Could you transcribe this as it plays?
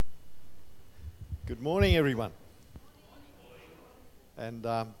Good morning, everyone. And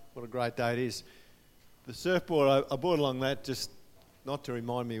what a great day it is. The surfboard, I brought along that just not to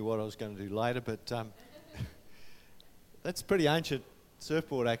remind me what I was going to do later, but that's a pretty ancient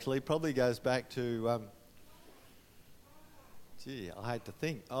surfboard, actually. Probably goes back to, I hate to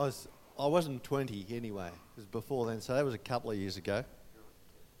think. I wasn't 20 anyway. It was before then, so that was a couple of years ago.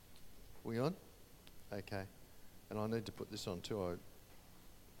 We on? Okay. And I need to put this on too,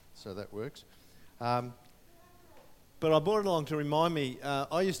 so that works. But I brought it along to remind me,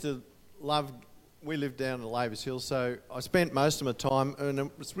 I used to we lived down at Lavis Hill, so I spent most of my time, and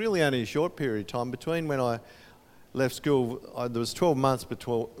it was really only a short period of time, between when I left school, there was 12 months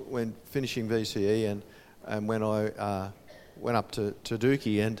between when finishing VCE and when I went up to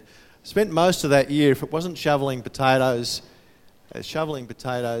Dookie, and spent most of that year, if it wasn't shoveling potatoes and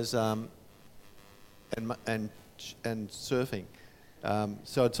surfing.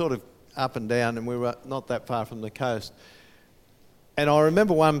 So I'd sort of up and down, and we were not that far from the coast. And I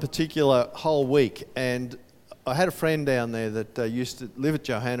remember one particular whole week, and I had a friend down there that used to live at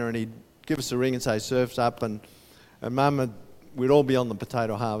Johanna, and he'd give us a ring and say, "Surf's up," and we'd all be on the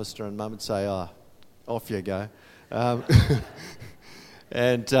potato harvester, and Mum would say, "Oh, off you go."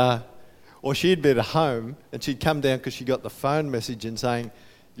 Or she'd be at home, and she'd come down because she got the phone message and saying,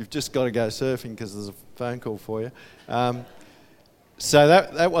 "You've just got to go surfing because there's a phone call for you." So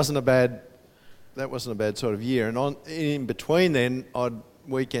that wasn't a bad sort of year. And in between then,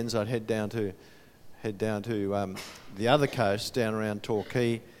 weekends I'd head down to the other coast, down around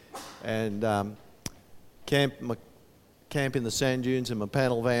Torquay, and camp in the sand dunes in my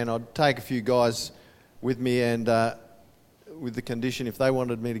panel van. I'd take a few guys with me, and with the condition, if they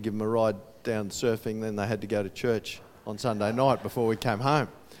wanted me to give them a ride down surfing, then they had to go to church on Sunday night before we came home.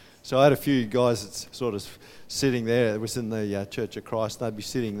 So I had a few guys that's sort of sitting there. It was in the Church of Christ. They'd be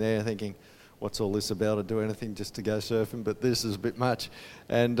sitting there thinking, "What's all this about? I'd do anything just to go surfing, but this is a bit much."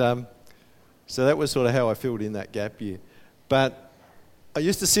 And so that was sort of how I filled in that gap year. But I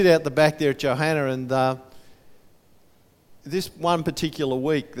used to sit out the back there at Johanna, and this one particular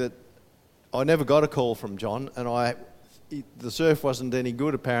week that I never got a call from John, and the surf wasn't any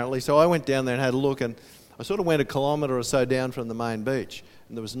good apparently, so I went down there and had a look, and I sort of went a kilometre or so down from the main beach,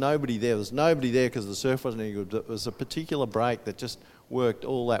 and there was nobody there. There was nobody there because the surf wasn't any good. It was a particular break that just worked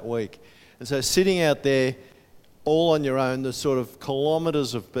all that week. And so sitting out there all on your own, there's sort of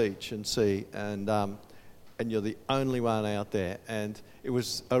kilometres of beach and sea, and you're the only one out there. And it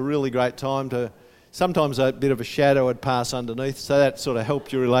was a really great time sometimes a bit of a shadow would pass underneath, so that sort of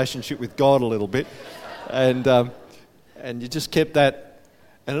helped your relationship with God a little bit. And you just kept that.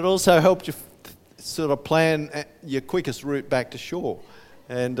 And it also helped you sort of plan your quickest route back to shore.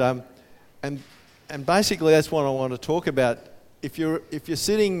 And basically that's what I want to talk about. If you're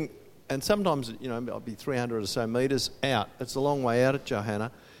sitting, and sometimes, I'll be 300 or so metres out. It's a long way out at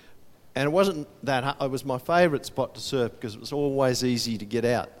Johanna. And it wasn't that it was my favourite spot to surf because it was always easy to get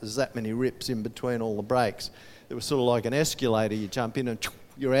out. There's that many rips in between all the breaks. It was sort of like an escalator. You jump in and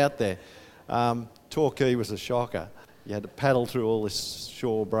you're out there. Torquay was a shocker. You had to paddle through all this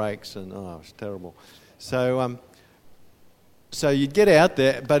shore breaks, and it was terrible. So you'd get out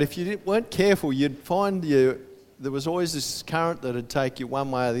there, but if you weren't careful, you'd find there was always this current that would take you one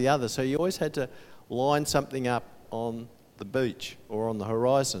way or the other. So you always had to line something up on the beach or on the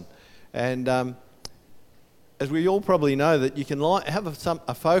horizon. And as we all probably know, that you can have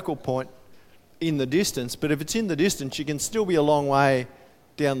a focal point in the distance, but if it's in the distance, you can still be a long way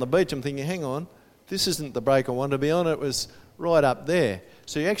down the beach. I'm thinking, hang on, this isn't the break I want to be on. It was right up there.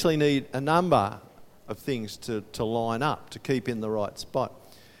 So you actually need a number of things to line up to keep in the right spot.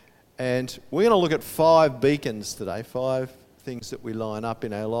 And we're going to look at 5 beacons today, 5 things that we line up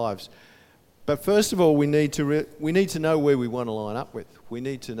in our lives. But first of all, we need to know where we want to line up with. We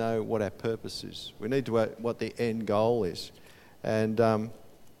need to know what our purpose is. We need to know what the end goal is. And I'm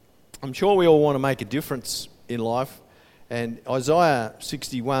sure we all want to make a difference in life. And Isaiah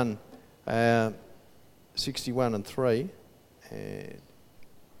 61 and 3.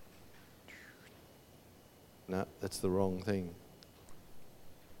 No, that's the wrong thing.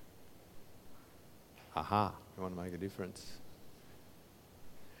 Aha, you want to make a difference.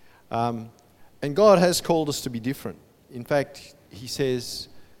 And God has called us to be different. In fact, he says,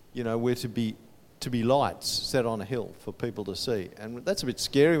 we're to be lights set on a hill for people to see. And that's a bit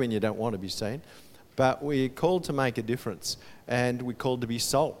scary when you don't want to be seen. But we're called to make a difference. And we're called to be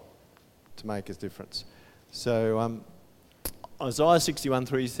salt to make a difference. So Isaiah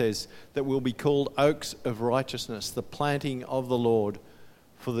 61:3 says that we'll be called oaks of righteousness, the planting of the Lord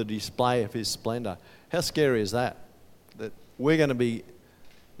for the display of his splendour. How scary is that? That we're going to be,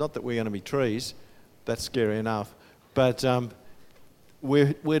 not that we're going to be trees, that's scary enough. But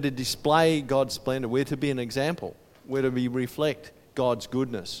we're to display God's splendour. We're to be an example. We're to reflect God's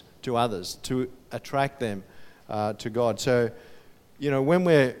goodness to others, to attract them to God. So, when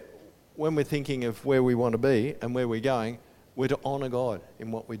we're thinking of where we want to be and where we're going, we're to honour God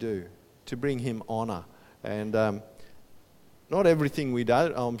in what we do, to bring Him honour. And not everything we do,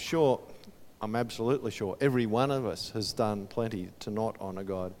 I'm absolutely sure, every one of us has done plenty to not honour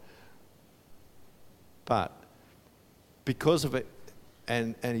God. But because of it,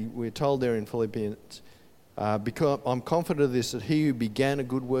 and we're told there in Philippians, because I'm confident of this, that He who began a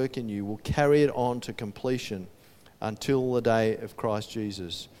good work in you will carry it on to completion until the day of Christ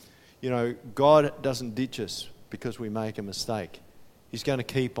Jesus. God doesn't ditch us because we make a mistake. He's going to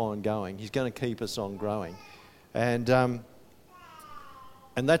keep on going. He's going to keep us on growing. And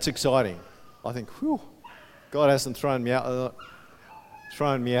that's exciting. I think, God hasn't thrown me out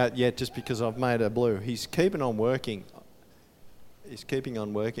yet just because I've made a blue. He's keeping on working. He's keeping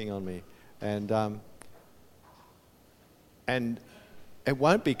on working on me. And it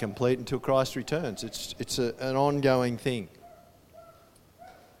won't be complete until Christ returns. It's an ongoing thing.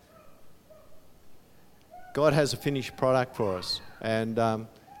 God has a finished product for us, and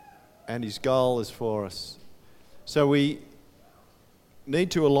His goal is for us. So we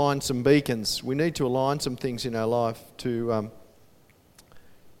need to align some beacons. We need to align some things in our life to,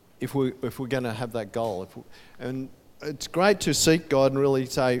 if we're going to have that goal. And it's great to seek God and really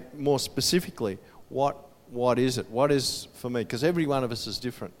say more specifically, what is it? What is for me? Because every one of us is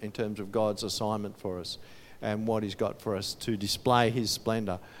different in terms of God's assignment for us and what He's got for us to display His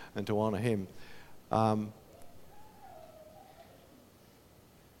splendour and to honour Him. Not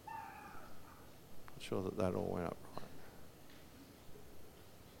sure that all went up right.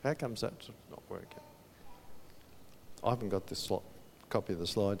 How comes that's not working? I haven't got this copy of the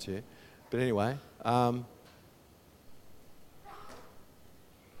slides here. But anyway,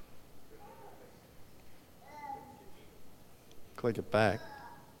 click it back.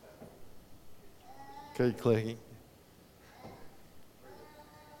 Keep clicking.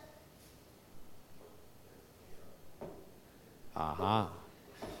 Aha.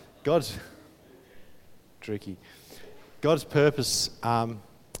 God's tricky. God's purpose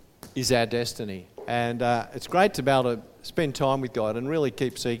is our destiny. And it's great to be able to spend time with God and really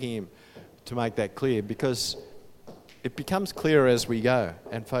keep seeking Him to make that clear, because it becomes clearer as we go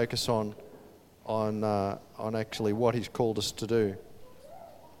and focus on actually what He's called us to do.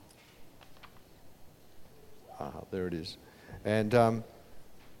 There it is. And,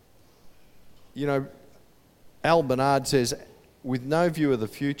 Al Bernard says, with no view of the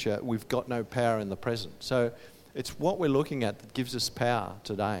future, we've got no power in the present. So it's what we're looking at that gives us power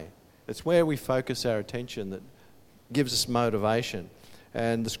today. It's where we focus our attention that gives us motivation.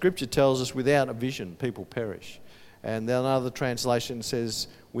 And the scripture tells us without a vision, people perish. And then another translation says,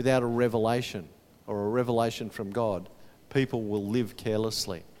 without a revelation or a revelation from God, people will live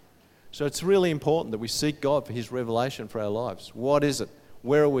carelessly. So it's really important that we seek God for His revelation for our lives. What is it?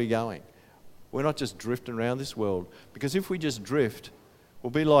 Where are we going? We're not just drifting around this world. Because if we just drift,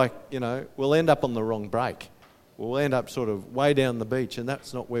 we'll be like, we'll end up on the wrong break. We'll end up sort of way down the beach, and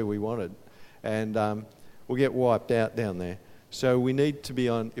that's not where we wanted. And we'll get wiped out down there. So we need to be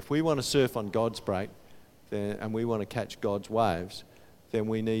on, if we want to surf on God's break, and we want to catch God's waves, then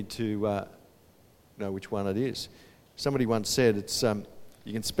we need to know which one it is. Somebody once said, it's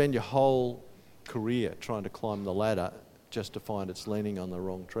you can spend your whole career trying to climb the ladder just to find it's leaning on the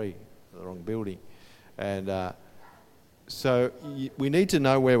wrong tree, the wrong building. And so we need to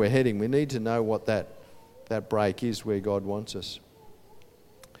know where we're heading. We need to know what that break is where God wants us.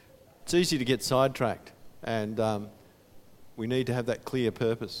 It's easy to get sidetracked, and we need to have that clear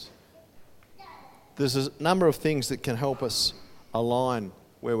purpose. There's a number of things that can help us align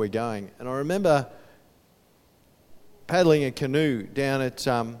where we're going. And I remember paddling a canoe down at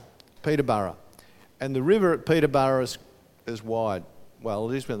Peterborough, and the river at Peterborough is wide. Well,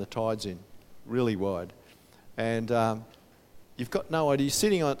 it is when the tide's in, really wide. And you've got no idea. You're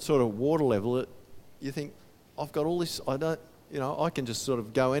sitting on sort of water level. You think, I've got all this, I can just sort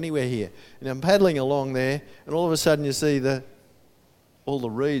of go anywhere here. And I'm paddling along there, and all of a sudden you see all the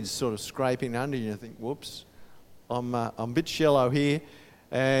reeds sort of scraping under you, and you think, whoops, I'm a bit shallow here.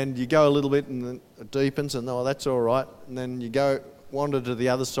 And you go a little bit and then it deepens, and that's all right. And then you wander to the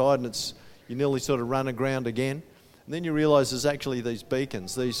other side, and you nearly sort of run aground again. And then you realise there's actually these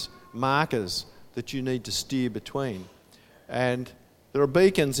beacons, these markers that you need to steer between. And there are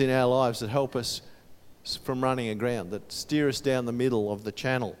beacons in our lives that help us from running aground, that steer us down the middle of the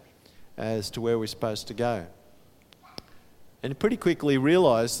channel as to where we're supposed to go. And you pretty quickly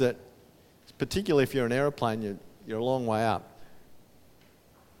realise that particularly if you're an aeroplane, you're a long way up.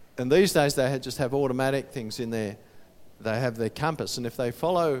 And these days they just have automatic things in there. They have their compass, and if they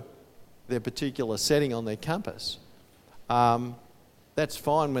follow their particular setting on their compass, that's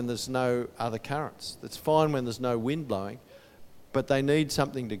fine when there's no other currents. That's fine when there's no wind blowing, but they need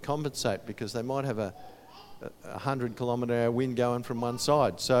something to compensate because they might have a 100-kilometre-hour wind going from one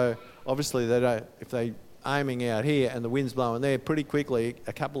side. So obviously if they're aiming out here and the wind's blowing there, pretty quickly,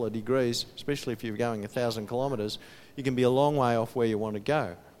 a couple of degrees, especially if you're going 1,000 kilometres, you can be a long way off where you want to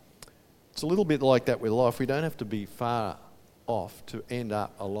go. It's a little bit like that with life. We don't have to be far off to end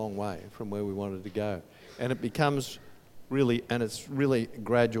up a long way from where we wanted to go. And it becomes it's really a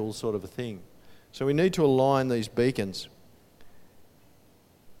gradual sort of a thing. So we need to align these beacons.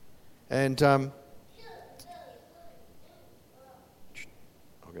 And I'll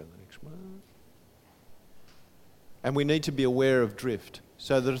go to the next one. And we need to be aware of drift.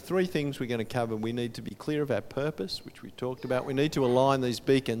 So there are three things we're going to cover. We need to be clear of our purpose, which we talked about. We need to align these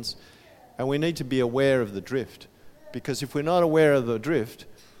beacons, and we need to be aware of the drift. Because if we're not aware of the drift,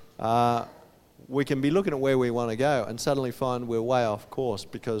 we can be looking at where we want to go and suddenly find we're way off course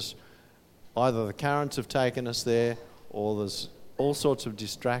because either the currents have taken us there or there's all sorts of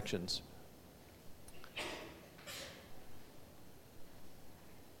distractions.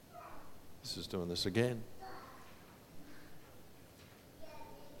 This is doing this again.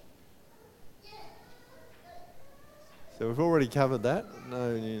 So we've already covered that.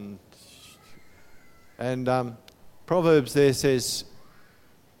 And Proverbs there says,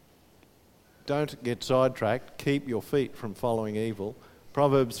 don't get sidetracked, keep your feet from following evil.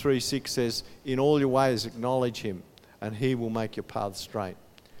 Proverbs 3:6 says, in all your ways acknowledge him, and he will make your path straight.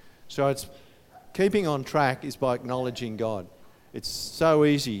 So it's keeping on track is by acknowledging God. It's so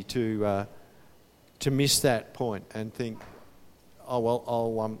easy to miss that point and think, oh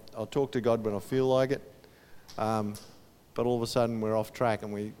well, I'll talk to God when I feel like it. But all of a sudden we're off track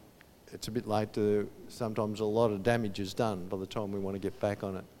and it's a bit late to, sometimes a lot of damage is done by the time we want to get back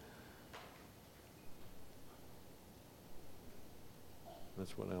on it.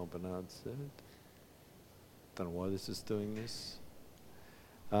 That's what Al Bernard said. Don't know why this is doing this.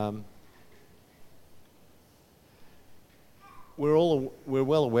 We're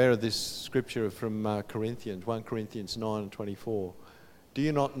well aware of this scripture from Corinthians, 1 Corinthians 9:24. Do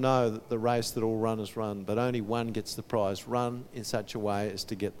you not know that the race that all runners run, but only one gets the prize? Run in such a way as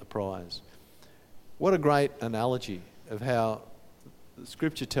to get the prize. What a great analogy of how the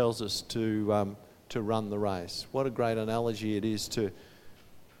scripture tells us to run the race. What a great analogy it is to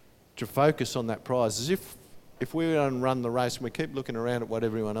focus on that prize. As if we don't run the race and we keep looking around at what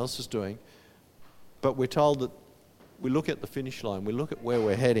everyone else is doing, but we're told that we look at the finish line, we look at where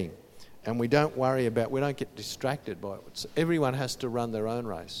we're heading, and we don't get distracted by it. Everyone has to run their own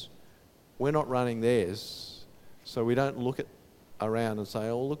race. We're not running theirs, so we don't look around and say,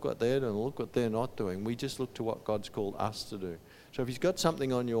 oh, look what they're doing, look what they're not doing. We just look to what God's called us to do. So if he's got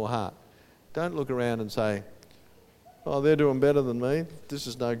something on your heart, don't look around and say, oh, they're doing better than me, this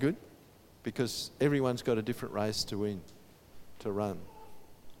is no good, because everyone's got a different race to run.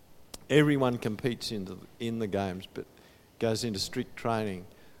 Everyone competes in the games, but goes into strict training.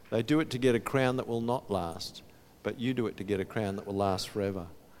 They do it to get a crown that will not last, but you do it to get a crown that will last forever.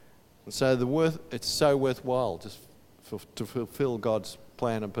 And so it's so worthwhile just to fulfill God's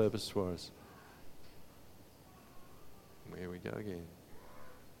plan and purpose for us. Here we go again.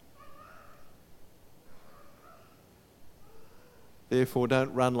 Therefore,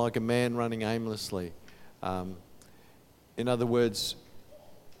 don't run like a man running aimlessly. In other words,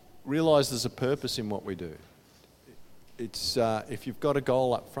 realise there's a purpose in what we do. It's if you've got a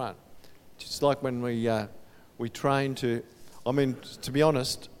goal up front, just like when we train to. I mean, to be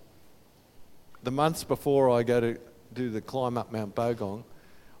honest, the months before I go to do the climb up Mount Bogong,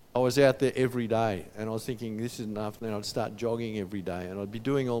 I was out there every day, and I was thinking this is enough. And then I'd start jogging every day, and I'd be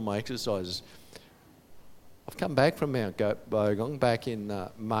doing all my exercises. I've come back from Mount Bogong back in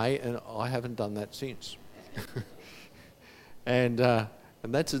May, and I haven't done that since. And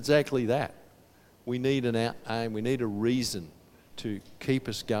that's exactly that. We need an aim. We need a reason to keep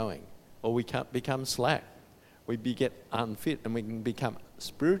us going, or we can't become slack. We get unfit, and we can become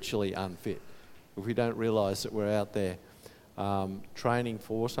spiritually unfit if we don't realise that we're out there training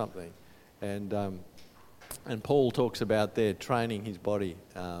for something. And Paul talks about there training his body.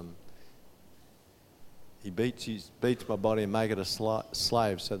 He beats my body and make it a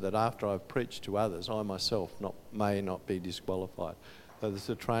slave, so that after I've preached to others, I myself may not be disqualified. So there's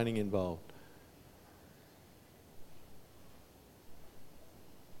a training involved.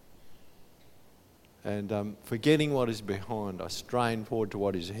 And forgetting what is behind, I strain forward to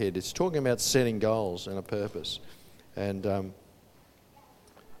what is ahead. It's talking about setting goals and a purpose. And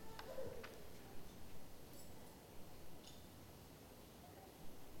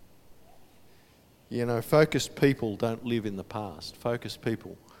focused people don't live in the past. Focused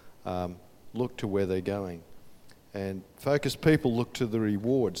people look to where they're going. And focused people look to the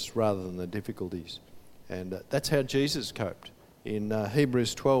rewards rather than the difficulties. And that's how Jesus coped. In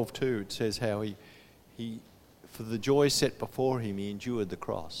Hebrews 12:2, it says how he, for the joy set before him, he endured the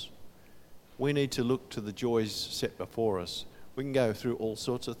cross. We need to look to the joys set before us. We can go through all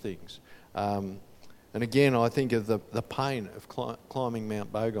sorts of things. And again, I think of the pain of climbing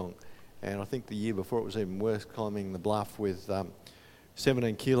Mount Bogong. And I think the year before it was even worse, climbing the bluff with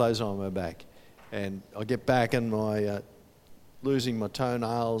 17 kilos on my back. And I get back and my losing my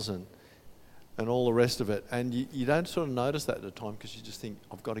toenails and all the rest of it. And you don't sort of notice that at the time because you just think,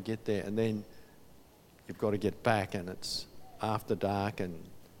 I've got to get there. And then you've got to get back and it's after dark and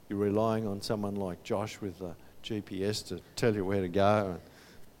you're relying on someone like Josh with the GPS to tell you where to go. And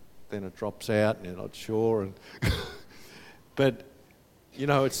then it drops out and you're not sure. And but,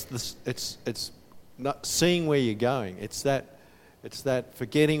 it's not seeing where you're going. It's that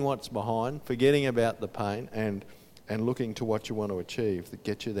forgetting what's behind, forgetting about the pain and looking to what you want to achieve that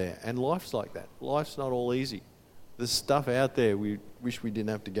gets you there. And life's like that. Life's not all easy. There's stuff out there we wish we didn't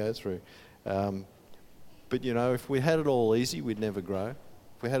have to go through. But, if we had it all easy, we'd never grow.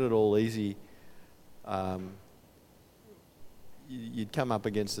 If we had it all easy, you'd come up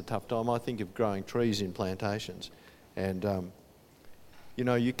against a tough time. I think of growing trees in plantations. And,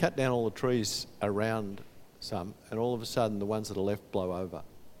 you cut down all the trees around some, and all of a sudden the ones that are left blow over.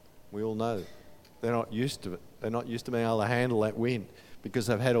 We all know they're not used to it. They're not used to being able to handle that wind because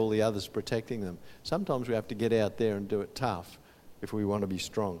they've had all the others protecting them. Sometimes we have to get out there and do it tough if we want to be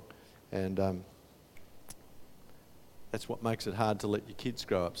strong. And that's what makes it hard to let your kids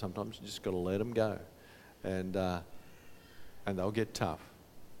grow up. Sometimes you just got to let them go. And they'll get tough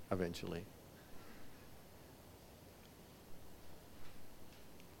eventually.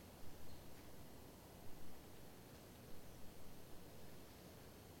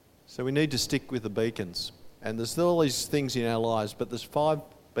 So we need to stick with the beacons. And there's all these things in our lives, but there's 5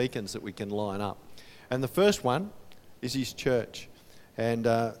 beacons that we can line up. And the first one is his church. And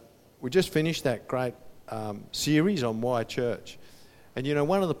we just finished that great series on why church. And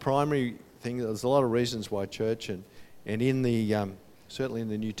one of the primary things, there's a lot of reasons why church, and in the certainly in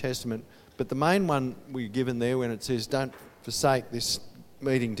the New Testament, but the main one we're given there when it says don't forsake this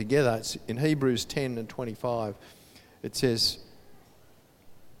meeting together, it's in Hebrews 10 and 25. It says,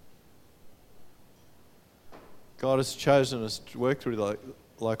 God has chosen us to work through the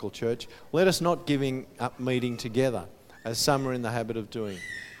local church. Let us not giving up meeting together, as some are in the habit of doing.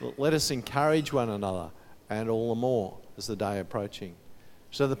 Let us encourage one another, and all the more as the day approaching.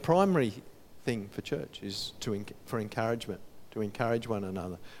 So the primary thing for church is for encouragement, to encourage one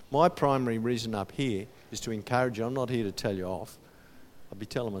another. My primary reason up here is to encourage you. I'm not here to tell you off. I'll be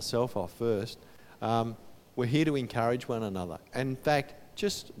telling myself off first. We're here to encourage one another. And in fact,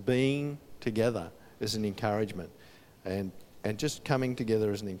 just being together is an encouragement, and just coming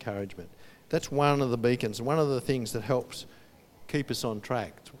together is an encouragement. That's one of the beacons, one of the things that helps keep us on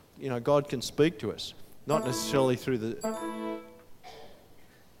track. God can speak to us, not necessarily through the...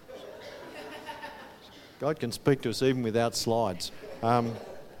 God can speak to us even without slides.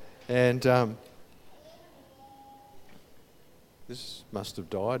 This must have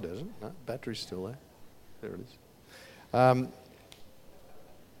died, doesn't it? No, battery's still there. There it is.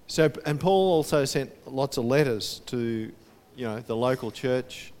 And Paul also sent lots of letters to, the local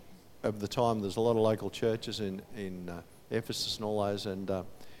church of the time. There's a lot of local churches in Ephesus and all those. And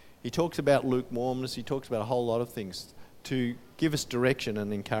he talks about lukewarmness. He talks about a whole lot of things to give us direction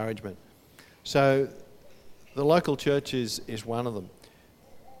and encouragement. So the local church is one of them.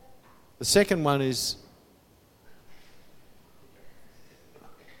 The second one is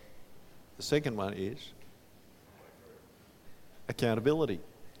accountability.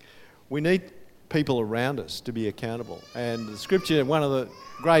 We need people around us to be accountable. And the scripture, one of the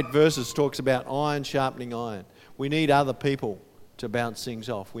great verses, talks about iron sharpening iron. We need other people to bounce things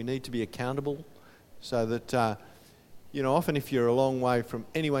off. We need to be accountable so that, often if you're a long way from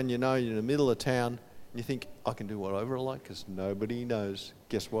anyone you're in the middle of town, and you think, I can do whatever I like because nobody knows.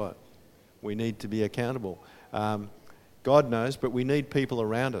 Guess what? We need to be accountable. God knows, but we need people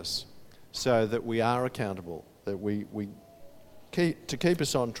around us so that we are accountable, that we keep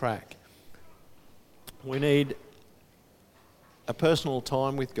us on track. We need a personal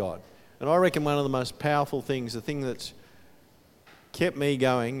time with God. And I reckon one of the most powerful things, the thing that's kept me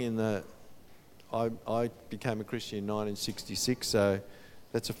going I became a Christian in 1966, so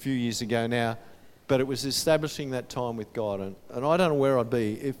that's a few years ago now. But it was establishing that time with God, and I don't know where I'd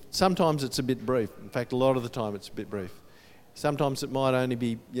be. If sometimes it's a bit brief. In fact, a lot of the time it's a bit brief. Sometimes it might only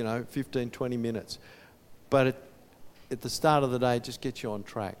be, 15, 20 minutes. But at the start of the day, it just gets you on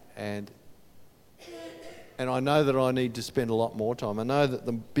track. And I know that I need to spend a lot more time. I know that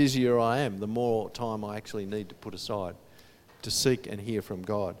the busier I am, the more time I actually need to put aside to seek and hear from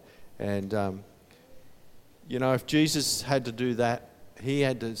God. And, if Jesus had to do that, he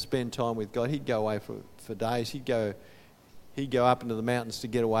had to spend time with God. He'd go away for days. He'd go up into the mountains to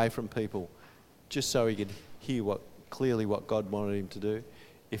get away from people just so he could hear clearly what God wanted him to do.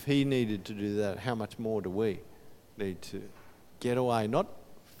 If he needed to do that, how much more do we need to get away, not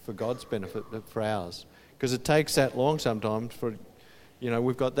for God's benefit, but for ours? Because it takes that long sometimes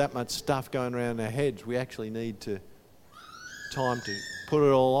we've got that much stuff going around our heads. We actually need time to put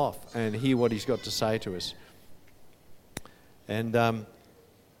it all off and hear what he's got to say to us. And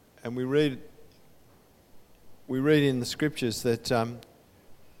we read in the scriptures that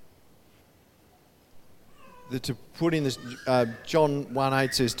to put in this, John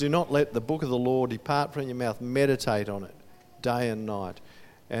 1:8 says, "Do not let the book of the law depart from your mouth. Meditate on it day and night."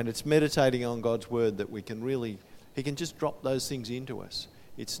 And it's meditating on God's word that we can he can just drop those things into us.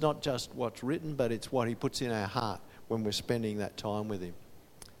 It's not just what's written, but it's what he puts in our heart when we're spending that time with him.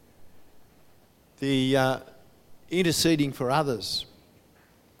 The interceding for others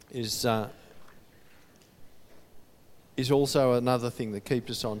is also another thing that keeps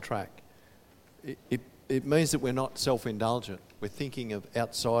us on track. It means that we're not self-indulgent. We're thinking of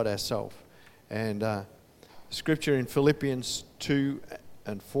outside ourselves. And scripture in Philippians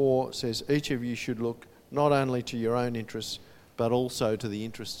 2:4 says, "Each of you should look not only to your own interests, but also to the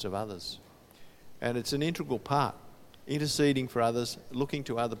interests of others." And it's an integral part. Interceding for others, looking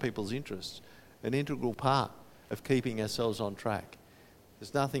to other people's interests, an integral part of keeping ourselves on track.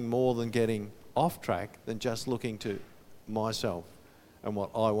 There's nothing more than getting off track than just looking to myself and what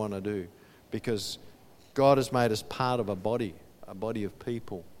I want to do. Because God has made us part of a body of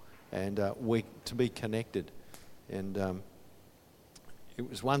people, and to be connected. And it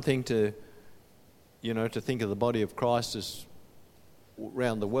was one thing to think of the body of Christ as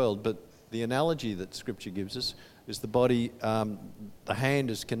around the world, but the analogy that Scripture gives us is the body, the hand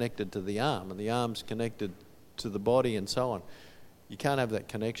is connected to the arm, and the arm's connected to the body, and so on. You can't have that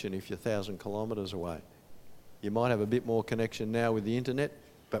connection if you're 1,000 kilometres away. You might have a bit more connection now with the internet,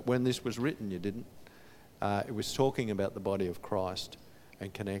 but when this was written, you didn't. It was talking about the body of Christ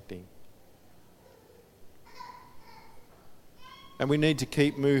and connecting. And we need to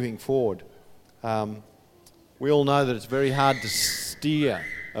keep moving forward. We all know that it's very hard to steer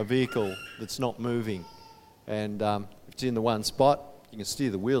a vehicle that's not moving. And if it's in the one spot, you can steer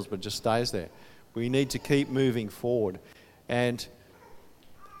the wheels, but it just stays there. We need to keep moving forward. And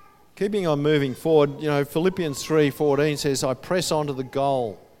keeping on moving forward, Philippians 3:14 says, "I press on to the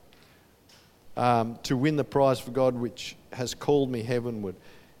goal to win the prize for God which has called me heavenward."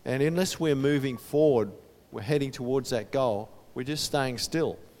 And unless we're moving forward, we're heading towards that goal, we're just staying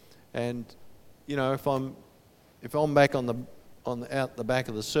still. And if I'm back out the back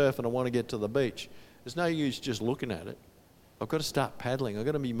of the surf and I want to get to the beach, there's no use just looking at it. I've got to start paddling. I've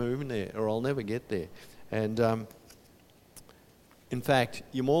got to be moving there, or I'll never get there. And in fact,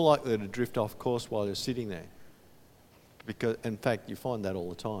 you're more likely to drift off course while you're sitting there. Because, in fact, you find that all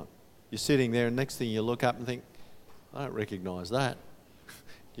the time. You're sitting there, and next thing you look up and think, "I don't recognise that."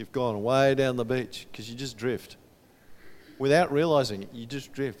 You've gone way down the beach because you just drift. Without realising it, you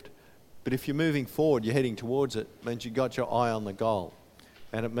just drift. But if you're moving forward, you're heading towards it, it means you've got your eye on the goal.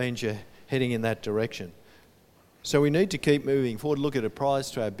 And it means you're heading in that direction. So we need to keep moving forward. Look, it applies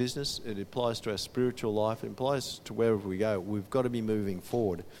to our business, it applies to our spiritual life, it applies to wherever we go. We've got to be moving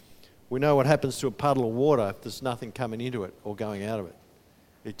forward. We know what happens to a puddle of water if there's nothing coming into it or going out of it.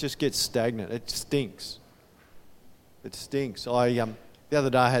 It just gets stagnant. It stinks. It stinks. The other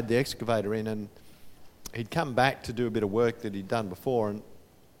day I had the excavator in, and he'd come back to do a bit of work that he'd done before, and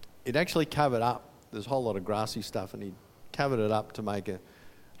it actually covered up. There's a whole lot of grassy stuff, and he'd covered it up to make a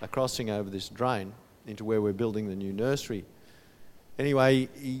crossing over this drain into where we're building the new nursery. Anyway,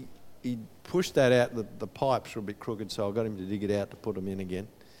 he pushed that out. The pipes were a bit crooked, so I got him to dig it out to put them in again.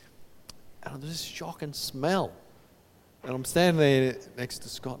 And there's this shocking smell. And I'm standing there next to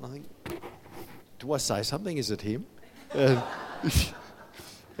Scott, and I think, do I say something? Is it him?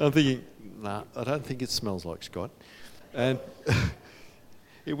 I'm thinking, nah, I don't think it smells like Scott. And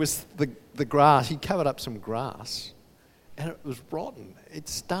it was the grass. He covered up some grass, and it was rotten. It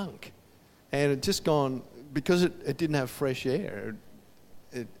stunk. And it just gone, because it didn't have fresh air.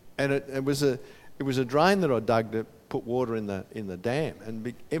 It was It was a drain that I dug to put water in the dam,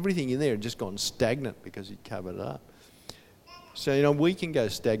 and everything in there had just gone stagnant because he'd covered it up. So, we can go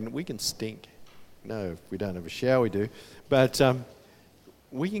stagnant. We can stink. No, if we don't have a shower, we do. But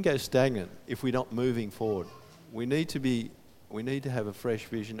we can go stagnant if we're not moving forward. We need to have a fresh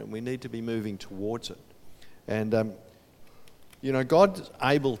vision, and we need to be moving towards it. And, God's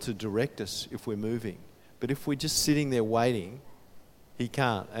able to direct us if we're moving. But if we're just sitting there waiting, he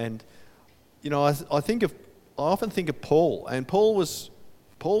can't. And, I often think of Paul, and Paul was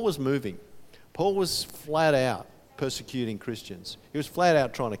moving. Paul was flat out persecuting Christians. He was flat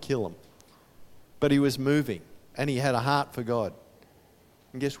out trying to kill them. But he was moving, and he had a heart for God.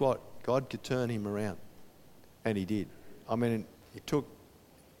 And guess what? God could turn him around. And he did. I mean,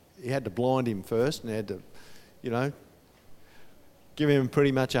 he had to blind him first, and he had to, give him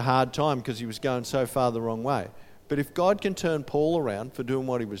pretty much a hard time because he was going so far the wrong way. But if God can turn Paul around for doing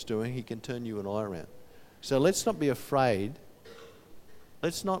what he was doing, he can turn you and I around. So let's not be afraid.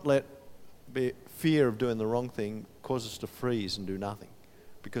 Let's not let fear of doing the wrong thing cause us to freeze and do nothing.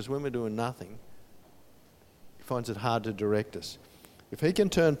 Because when we're doing nothing, he finds it hard to direct us. If he can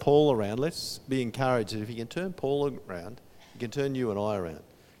turn Paul around, let's be encouraged that if he can turn Paul around, he can turn you and I around.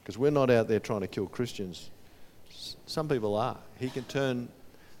 Because we're not out there trying to kill Christians. Some people are. He can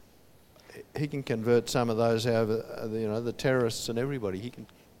convert some of those out of the terrorists and everybody.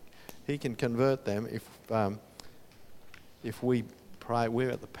 He can convert them if we pray. We're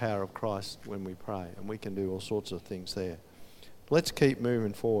at the power of Christ when we pray, and we can do all sorts of things there. Let's keep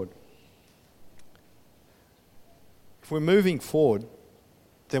moving forward. If we're moving forward,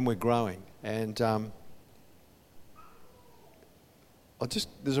 then we're growing. And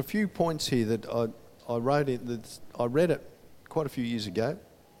there's a few points here that I wrote in. I read it quite a few years ago.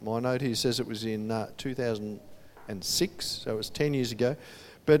 My note here says it was in 2006, so it was 10 years ago.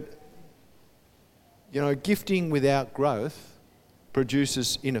 But, gifting without growth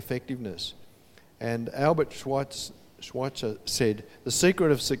produces ineffectiveness. And Albert Schweitzer said, the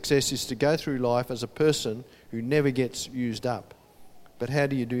secret of success is to go through life as a person who never gets used up. But how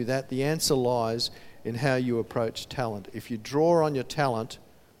do you do that? The answer lies in how you approach talent. If you draw on your talent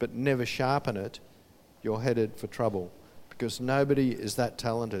but never sharpen it, you're headed for trouble, because nobody is that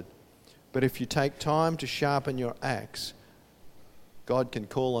talented. But if you take time to sharpen your axe, God can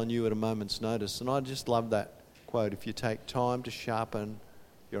call on you at a moment's notice. And I just love that quote. If you take time to sharpen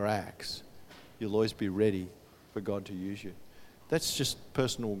your axe, you'll always be ready for God to use you. That's just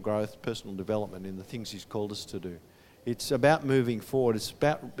personal growth, personal development in the things he's called us to do. It's about moving forward. It's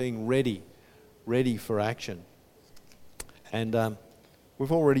about being ready for action. And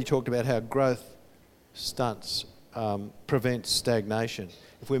we've already talked about how growth stunts prevents stagnation.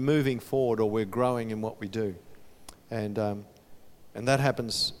 If we're moving forward or we're growing in what we do. And that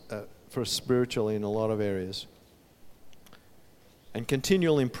happens for us spiritually in a lot of areas. And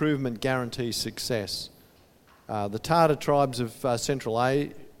continual improvement guarantees success. The Tatar tribes of Central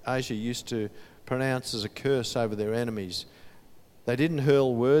Asia used to pronounce as a curse over their enemies. They didn't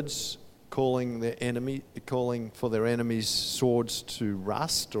hurl words calling for their enemies' swords to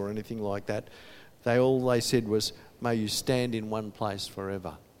rust or anything like that. All they said was, may you stand in one place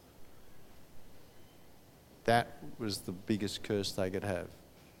forever. That was the biggest curse they could have.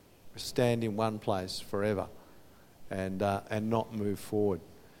 Stand in one place forever and not move forward.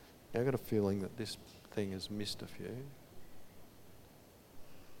 I've got a feeling that this thing has missed a few.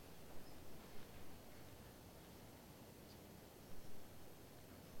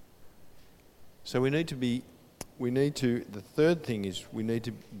 So the third thing is we need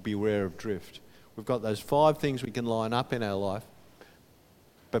to beware of drift. We've got those 5 things we can line up in our life,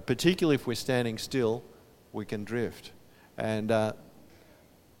 but particularly if we're standing still, we can drift. And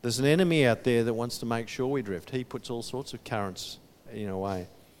there's an enemy out there that wants to make sure we drift. He puts all sorts of currents in our way.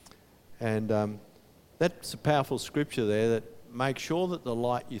 And that's a powerful scripture there that make sure that the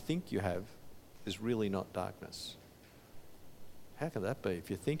light you think you have is really not darkness. How can that be? If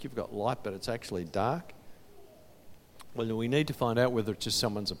you think you've got light but it's actually dark, well, we need to find out whether it's just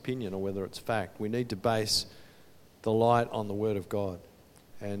someone's opinion or whether it's fact. We need to base the light on the Word of God.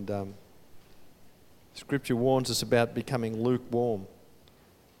 And Scripture warns us about becoming lukewarm.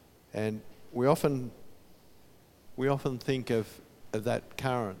 And we often think of that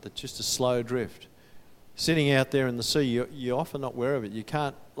current that's just a slow drift. Sitting out there in the sea, you're often not aware of it. You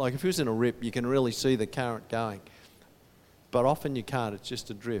can't, like if it was in a rip, you can really see the current going. But often you can't, it's just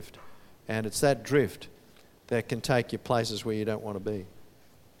a drift. And it's that drift that can take you places where you don't want to be.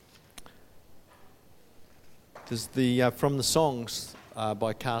 There's from the songs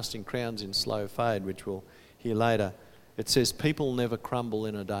by Casting Crowns in Slow Fade, which we'll hear later, it says, people never crumble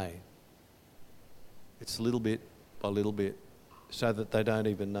in a day. It's little bit by little bit, so that they don't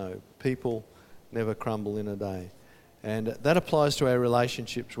even know. People never crumble in a day. And that applies to our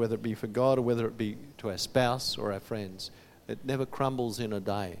relationships, whether it be for God or whether it be to our spouse or our friends. It never crumbles in a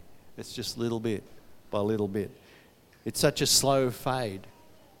day. It's just little bit by little bit. It's such a slow fade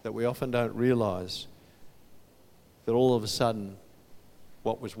that we often don't realise that all of a sudden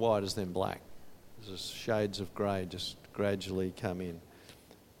what was white is then black. There's shades of grey just gradually come in.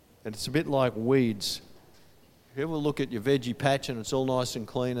 And it's a bit like weeds. If you ever look at your veggie patch and it's all nice and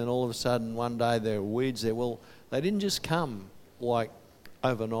clean, and all of a sudden one day there are weeds there, well, they didn't just come like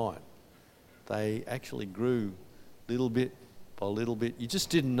overnight. They actually grew little bit by little bit. You just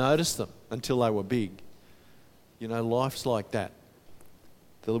didn't notice them until they were big. You know, life's like that.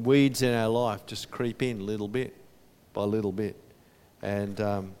 The weeds in our life just creep in little bit by little bit. And,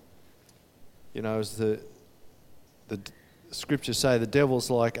 you know, as the scriptures say, the devil's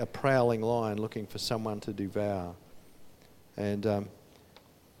like a prowling lion looking for someone to devour. And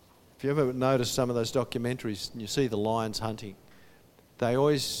if you ever notice some of those documentaries and you see the lions hunting, they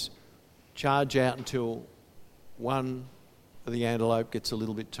always charge out until one of the antelope gets a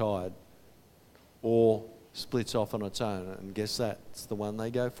little bit tired or splits off on its own. And guess that's the one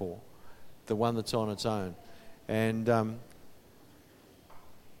they go for, the one that's on its own. And,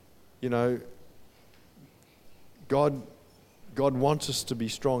 you know, God wants us to be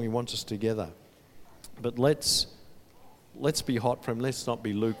strong. He wants us together. But let's be hot for him. Let's not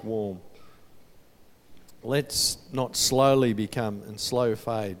be lukewarm. Let's not slowly become and slow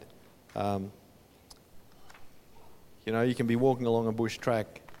fade. You know, you can be walking along a bush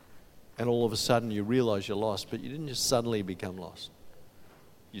track and all of a sudden you realise you're lost, but you didn't just suddenly become lost.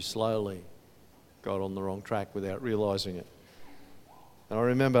 You slowly got on the wrong track without realising it. And I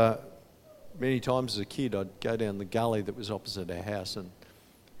remember many times as a kid, I'd go down the gully that was opposite our house, and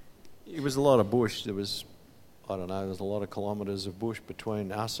it was a lot of bush. There was, I don't know, there was a lot of kilometres of bush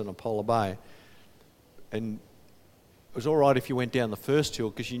between us and Apollo Bay. And it was all right if you went down the first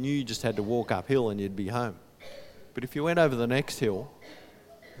hill because you knew you just had to walk uphill and you'd be home. But if you went over the next hill,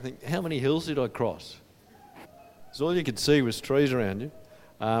 I think, how many hills did I cross? Because all you could see was trees around you.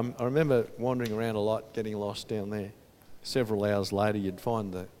 I remember wandering around a lot, getting lost down there. Several hours later, you'd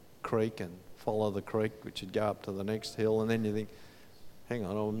find the creek and follow the creek, which would go up to the next hill, and then you think, hang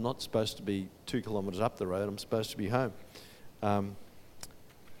on, I'm not supposed to be 2 kilometres up the road, I'm supposed to be home. And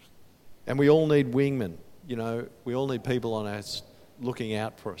we all need wingmen, you know, we all need people on us looking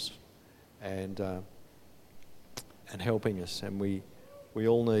out for us and helping us, and we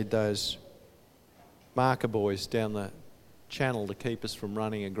all need those marker boys down the channel to keep us from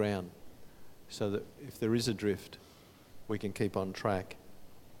running aground, so that if there is a drift, we can keep on track.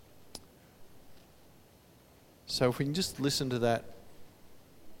 So if we can just listen to that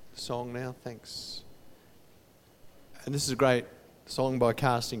song now, thanks. And this is a great song by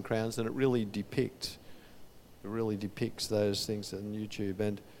Casting Crowns, and it really depicts those things on YouTube.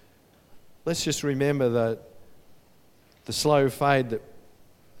 And let's just remember that the slow fade, that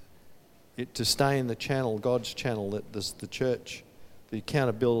to stay in the channel, God's channel, that there's the church, the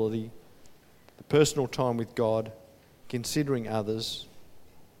accountability, the personal time with God, considering others,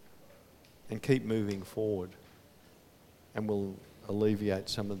 and keep moving forward, and will alleviate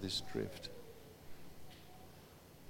some of this drift.